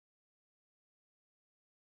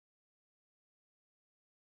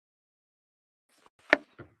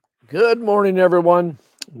Good morning, everyone.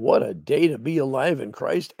 What a day to be alive in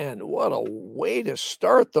Christ, and what a way to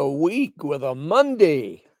start the week with a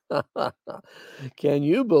Monday. Can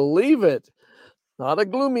you believe it? Not a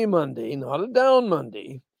gloomy Monday, not a down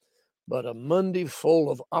Monday, but a Monday full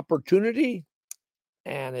of opportunity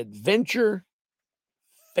and adventure,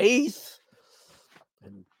 faith,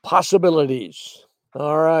 and possibilities.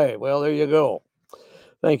 All right, well, there you go.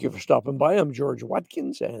 Thank you for stopping by. I'm George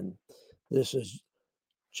Watkins, and this is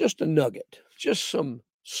just a nugget, just some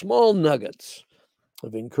small nuggets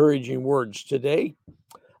of encouraging words today.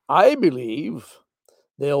 I believe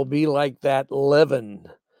they'll be like that leaven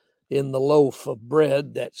in the loaf of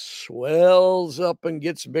bread that swells up and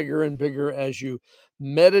gets bigger and bigger as you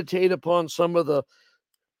meditate upon some of the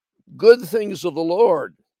good things of the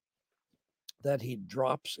Lord that He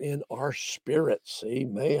drops in our spirits.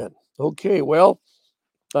 Amen. Okay, well,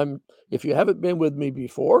 if you haven't been with me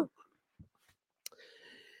before,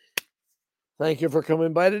 thank you for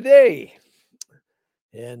coming by today.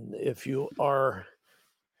 And if you are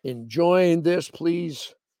enjoying this,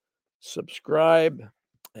 please subscribe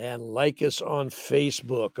and like us on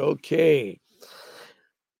Facebook. Okay.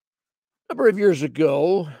 A number of years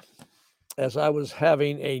ago, as I was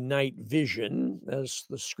having a night vision, as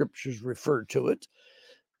the scriptures refer to it,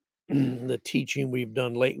 the teaching we've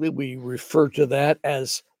done lately, we refer to that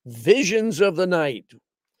as visions of the night.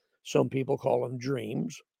 Some people call them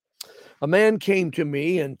dreams. A man came to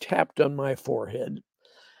me and tapped on my forehead,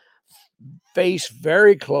 face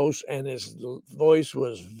very close, and his voice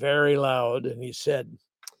was very loud. And he said,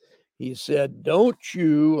 don't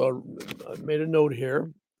you, I made a note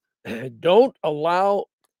here, don't allow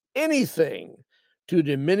anything to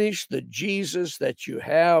diminish the Jesus that you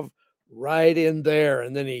have right in there.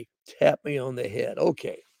 And then he tapped me on the head.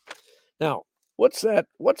 Okay. Now, what's that?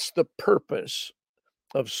 What's the purpose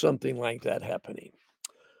of something like that happening?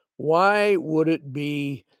 Why would it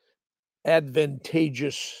be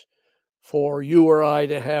advantageous for you or I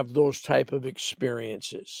to have those type of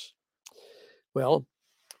experiences? Well,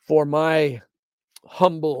 for my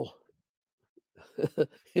humble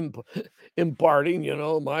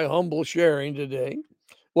imparting, my humble sharing today.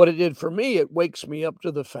 What it did for me, it wakes me up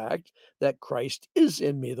to the fact that Christ is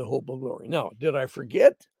in me, the hope of glory. Now, did I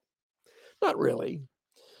forget? Not really.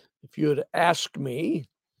 If you had asked me,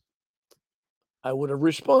 I would have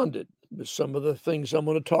responded with some of the things I'm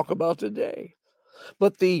going to talk about today.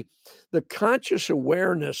 But the conscious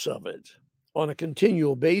awareness of it on a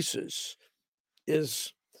continual basis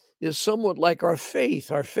is is somewhat like our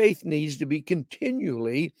faith. Our faith needs to be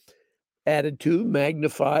continually added to,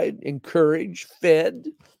 magnified, encouraged, fed.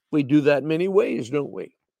 We do that many ways, don't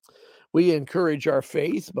we? We encourage our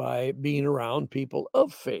faith by being around people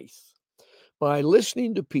of faith, by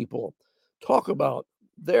listening to people talk about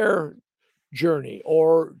their journey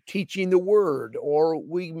or teaching the word, or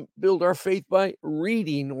we build our faith by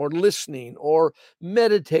reading or listening or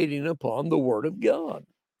meditating upon the word of God.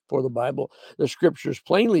 For the Bible, the scriptures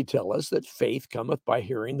plainly tell us that faith cometh by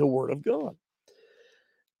hearing the word of God.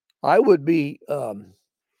 I would be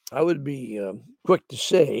quick to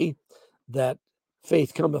say that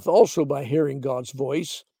faith cometh also by hearing God's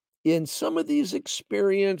voice in some of these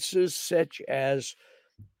experiences, such as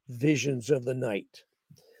visions of the night.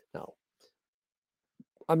 Now,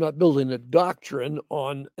 I'm not building a doctrine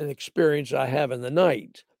on an experience I have in the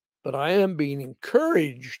night, but I am being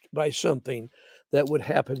encouraged by something that would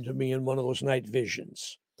happen to me in one of those night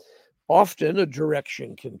visions. Often a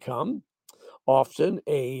direction can come, often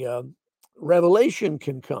a revelation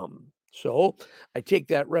can come. So I take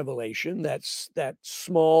that revelation, that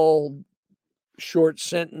small short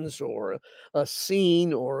sentence or a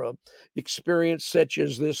scene or a experience such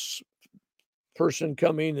as this person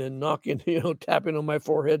coming and knocking, tapping on my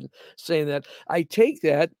forehead, saying that. I take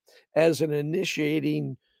that as an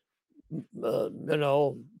initiating,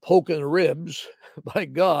 poke in the ribs by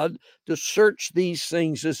God to search these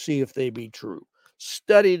things to see if they be true.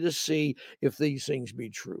 Study to see if these things be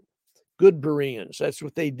true. Good Bereans. That's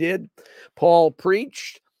what they did. Paul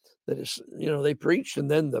preached. That is, they preached,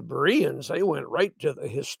 and then the Bereans, they went right to the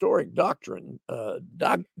historic doctrine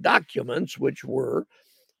documents, which were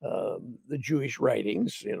the Jewish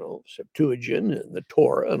writings, Septuagint and the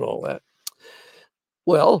Torah and all that.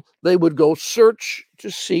 Well, they would go search to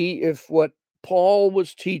see if what Paul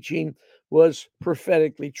was teaching was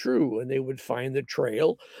prophetically true, and they would find the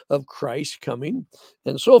trail of Christ coming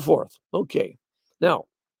and so forth. Okay. Now,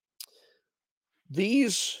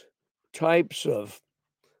 these types of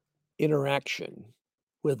interaction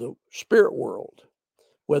with the spirit world,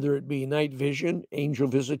 whether it be night vision, angel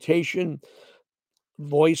visitation,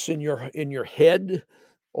 voice in your head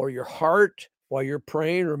or your heart, while you're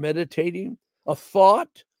praying or meditating, a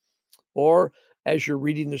thought, or as you're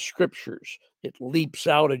reading the scriptures, it leaps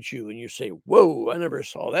out at you and you say, whoa, I never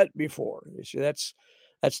saw that before. You see, that's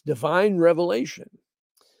divine revelation.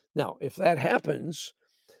 Now, if that happens,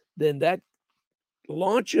 then that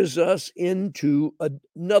launches us into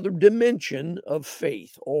another dimension of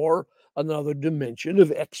faith or another dimension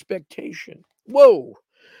of expectation. Whoa,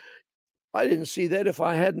 I didn't see that. If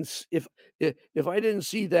I hadn't, if I didn't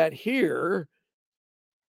see that here,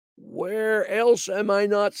 where else am I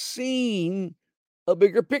not seeing a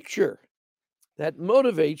bigger picture? That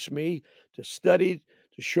motivates me to study,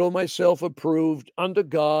 to show myself approved unto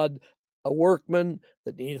God, a workman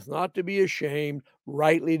that needeth not to be ashamed,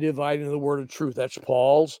 rightly dividing the word of truth. That's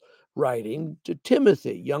Paul's writing to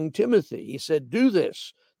Timothy, young Timothy. He said, do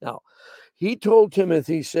this. Now, he told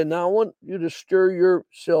Timothy, he said, now I want you to stir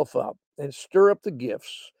yourself up and stir up the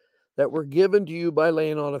gifts that were given to you by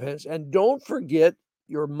laying on of hands. And don't forget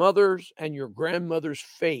your mother's and your grandmother's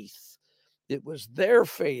faith. It was their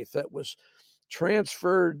faith that was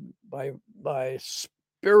transferred by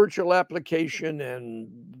spiritual application and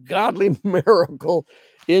godly miracle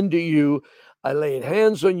into you. I laid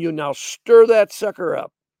hands on you. Now stir that sucker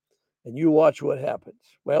up and you watch what happens.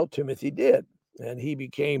 Well, Timothy did, and he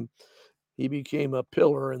became a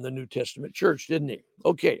pillar in the New Testament church, didn't he?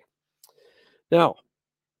 Okay. Now,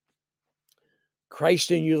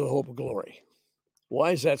 Christ in you, the hope of glory.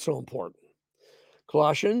 Why is that so important?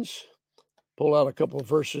 Colossians, pull out a couple of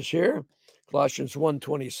verses here. Colossians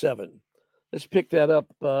 1:27. Let's pick that up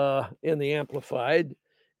in the Amplified,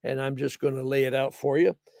 and I'm just going to lay it out for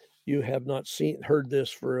you. You have not heard this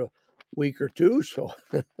for a week or two, so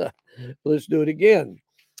let's do it again.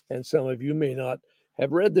 And some of you may not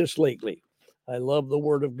have read this lately. I love the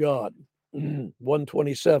Word of God.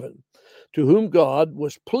 1:27. To whom God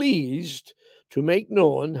was pleased to make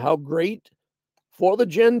known how great for the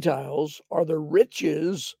Gentiles are the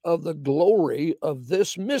riches of the glory of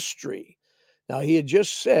this mystery. Now, he had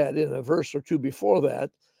just said in a verse or two before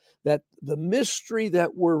that the mystery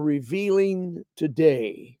that we're revealing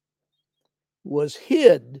today was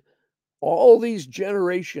hid all these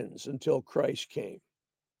generations until Christ came.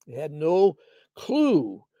 They had no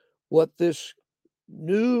clue what this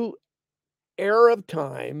new era of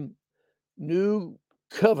time, new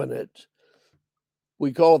covenant,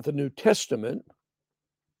 we call it the New Testament,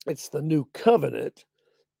 it's the new covenant,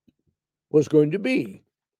 was going to be.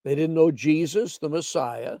 They didn't know Jesus, the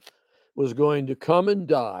Messiah, was going to come and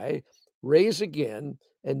die, raise again,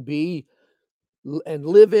 and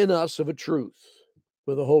live in us of a truth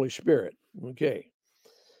with the Holy Spirit. Okay.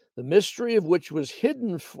 The mystery of which was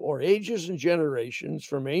hidden for ages and generations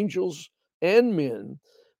from angels and men,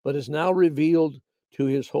 but is now revealed to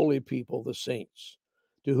his holy people, the saints,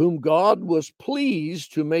 to whom God was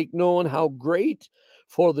pleased to make known how great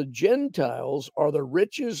for the Gentiles are the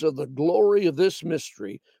riches of the glory of this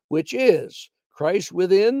mystery, which is Christ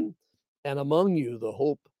within and among you, the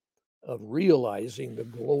hope of realizing the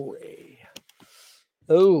glory.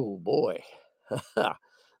 Oh boy,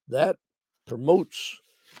 that promotes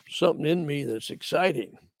something in me that's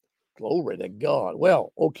exciting. Glory to God.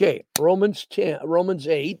 Well, okay, Romans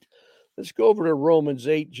 8. Let's go over to Romans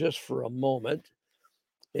 8 just for a moment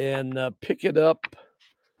and pick it up.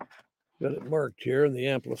 Got it marked here in the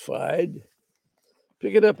Amplified.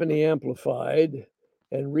 Pick it up in the Amplified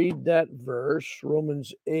and read that verse,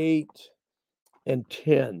 Romans 8 and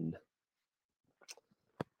 10.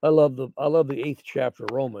 I love the 8th chapter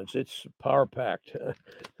of Romans. It's power packed.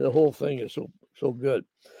 The whole thing is so good.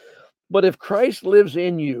 But if Christ lives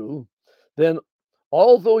in you, then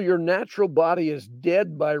although your natural body is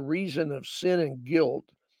dead by reason of sin and guilt,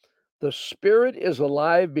 the spirit is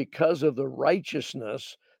alive because of the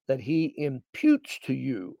righteousness that he imputes to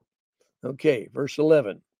you. Okay, verse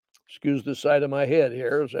 11. Excuse the side of my head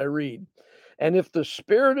here as I read. And if the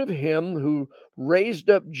spirit of him who raised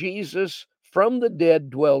up Jesus from the dead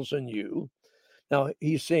dwells in you, now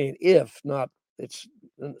he's saying if, not it's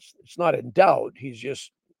not in doubt. He's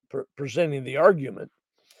just presenting the argument.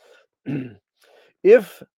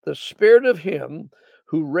 If the spirit of him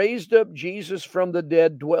who raised up Jesus from the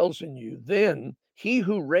dead dwells in you, then he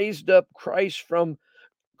who raised up Christ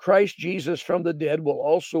Jesus from the dead will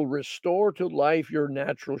also restore to life your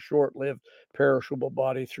natural, short-lived, perishable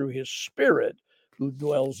body through his spirit who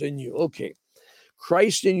dwells in you. Okay,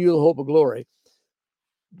 Christ in you, the hope of glory.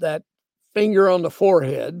 That finger on the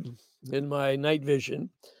forehead in my night vision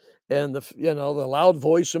and the loud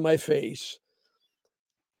voice in my face.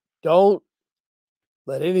 Don't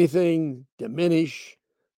let anything diminish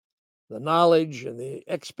the knowledge and the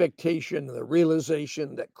expectation and the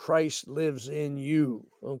realization that Christ lives in you.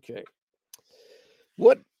 Okay.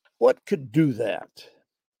 What could do that?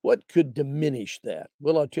 What could diminish that?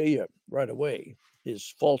 Well, I'll tell you right away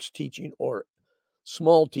is false teaching or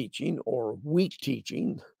small teaching or weak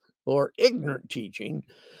teaching or ignorant teaching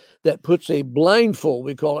that puts a blindfold.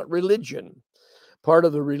 We call it religion. Part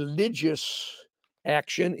of the religious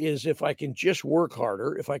action is if I can just work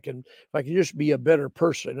harder, if I can just be a better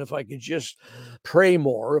person, if I could just pray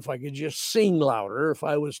more, if I could just sing louder, if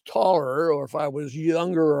I was taller or if I was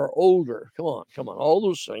younger or older. Come on, all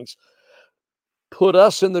those things put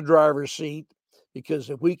us in the driver's seat,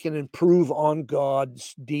 because if we can improve on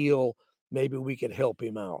God's deal, maybe we could help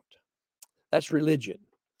him out. That's religion.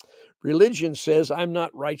 Religion says I'm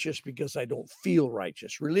not righteous because I don't feel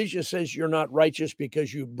righteous. Religion says you're not righteous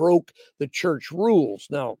because you broke the church rules.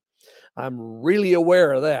 Now, I'm really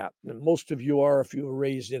aware of that, and most of you are if you were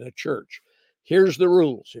raised in a church. Here's the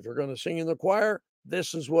rules. If you're going to sing in the choir,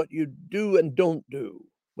 this is what you do and don't do.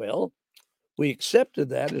 Well, we accepted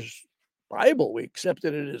that as Bible. We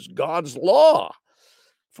accepted it as God's law.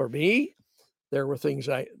 For me, there were things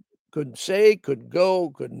I couldn't say, couldn't go,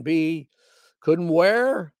 couldn't be, couldn't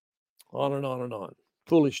wear, on and on and on.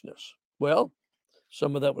 Foolishness. Well,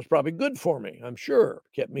 some of that was probably good for me, I'm sure.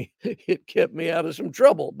 It kept me out of some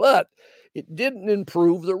trouble, but it didn't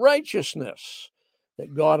improve the righteousness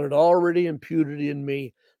that God had already imputed in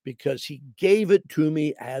me because he gave it to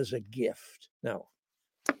me as a gift. Now,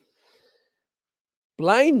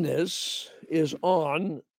 blindness is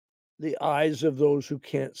on the eyes of those who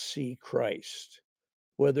can't see Christ,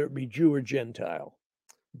 whether it be Jew or Gentile.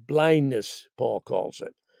 Blindness, Paul calls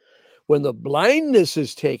it. When the blindness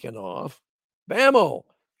is taken off, bammo,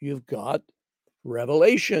 you've got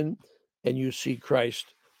revelation and you see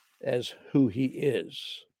Christ as who he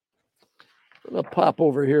is. I'm going to pop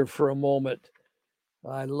over here for a moment.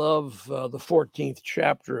 I love the 14th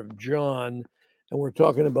chapter of John, and we're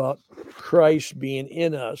talking about Christ being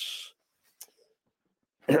in us.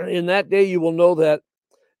 In that day, you will know that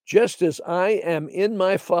just as I am in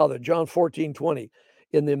my Father, John 14:20,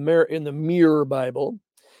 in the Mirror Bible,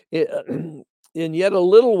 in yet a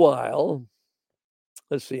little while,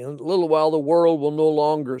 let's see, in a little while the world will no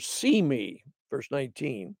longer see me, verse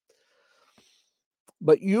 19,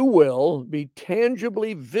 but you will be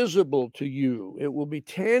tangibly visible to you. It will be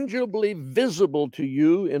tangibly visible to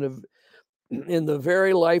you in the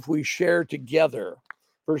very life we share together.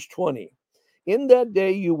 Verse 20, in that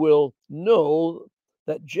day you will know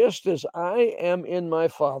that just as I am in my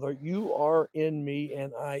Father, you are in me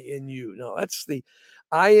and I in you. Now, that's the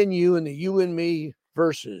I in you and the you in me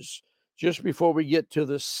verses just before we get to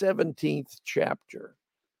the 17th chapter,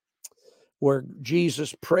 where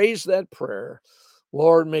Jesus prays that prayer.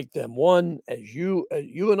 Lord, make them one as you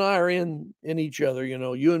and I are in each other,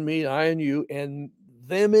 you and me, I and you, and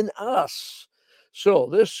them in us. So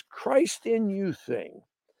this Christ in you thing,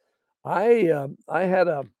 I had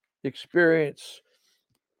a experience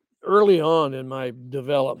early on in my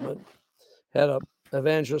development, had a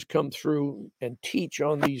evangelist come through and teach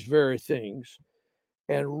on these very things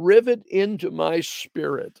and rivet into my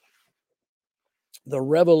spirit the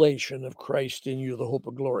revelation of Christ in you, the hope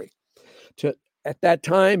of glory. At that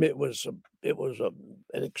time, it was an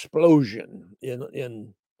explosion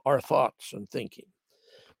in our thoughts and thinking.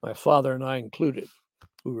 My father and I included.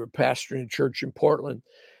 We were pastoring a church in Portland,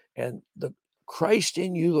 and the Christ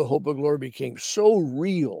in you, the hope of glory, became so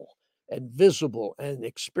real and visible and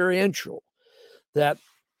experiential that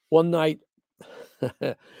one night,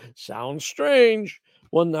 sounds strange,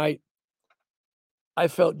 one night I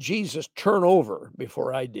felt Jesus turn over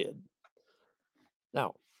before I did.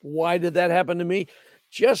 Now, why did that happen to me?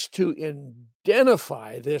 Just to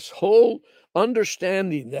identify this whole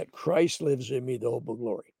understanding that Christ lives in me, the hope of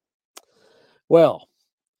glory. Well,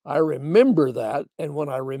 I remember that. And when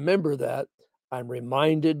I remember that, I'm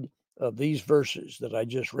reminded of these verses that I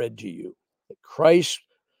just read to you, that Christ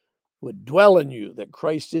would dwell in you, that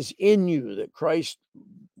Christ is in you, that Christ,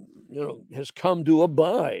 has come to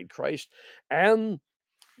abide, Christ and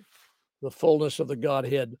the fullness of the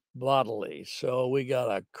Godhead bodily. So we got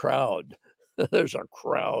a crowd. There's a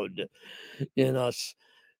crowd in us.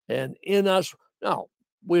 And in us, now,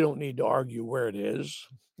 we don't need to argue where it is.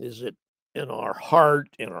 Is it in our heart,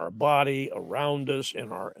 in our body, around us,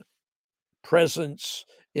 in our presence,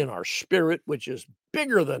 in our spirit, which is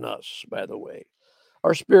bigger than us, by the way?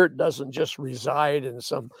 Our spirit doesn't just reside in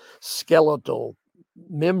some skeletal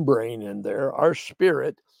membrane in there. Our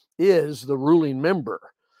spirit is the ruling member,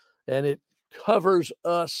 and it covers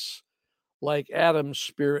us like Adam's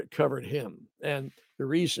spirit covered him. And the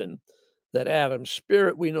reason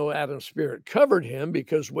that we know Adam's spirit covered him,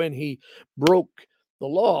 because when he broke the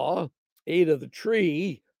law, ate of the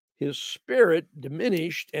tree, his spirit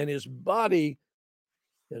diminished and his body,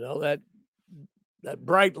 that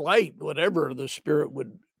bright light, whatever the spirit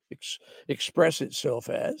would express itself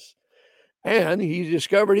as. And he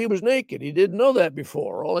discovered he was naked. He didn't know that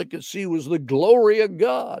before. All he could see was the glory of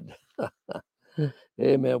God.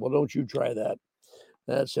 Amen. Well, don't you try that.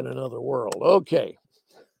 That's in another world. Okay.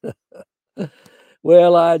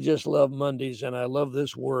 Well, I just love Mondays, and I love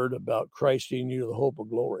this word about Christ in you, the hope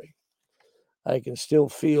of glory. I can still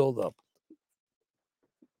feel the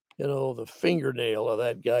fingernail of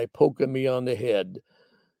that guy poking me on the head.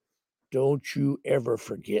 Don't you ever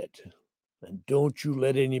forget, and don't you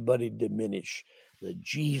let anybody diminish the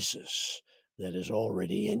Jesus that is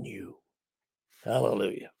already in you.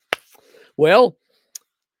 Hallelujah. Well,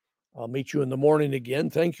 I'll meet you in the morning again.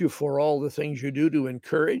 Thank you for all the things you do to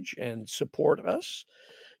encourage and support us,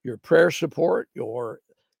 your prayer support, your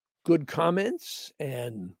good comments,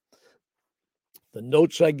 and the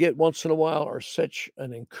notes I get once in a while are such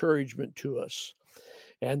an encouragement to us.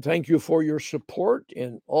 And thank you for your support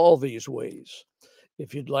in all these ways.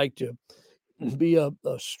 If you'd like to be a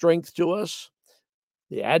strength to us,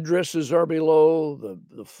 the addresses are below,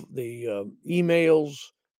 the emails,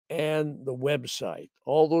 and the website.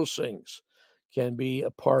 All those things can be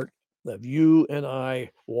a part of you and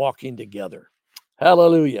I walking together.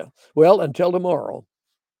 Hallelujah. Well, until tomorrow,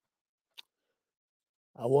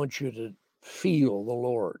 I want you to feel the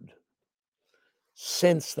Lord,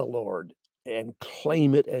 sense the Lord, and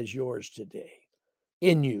claim it as yours today.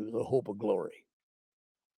 In you, the hope of glory.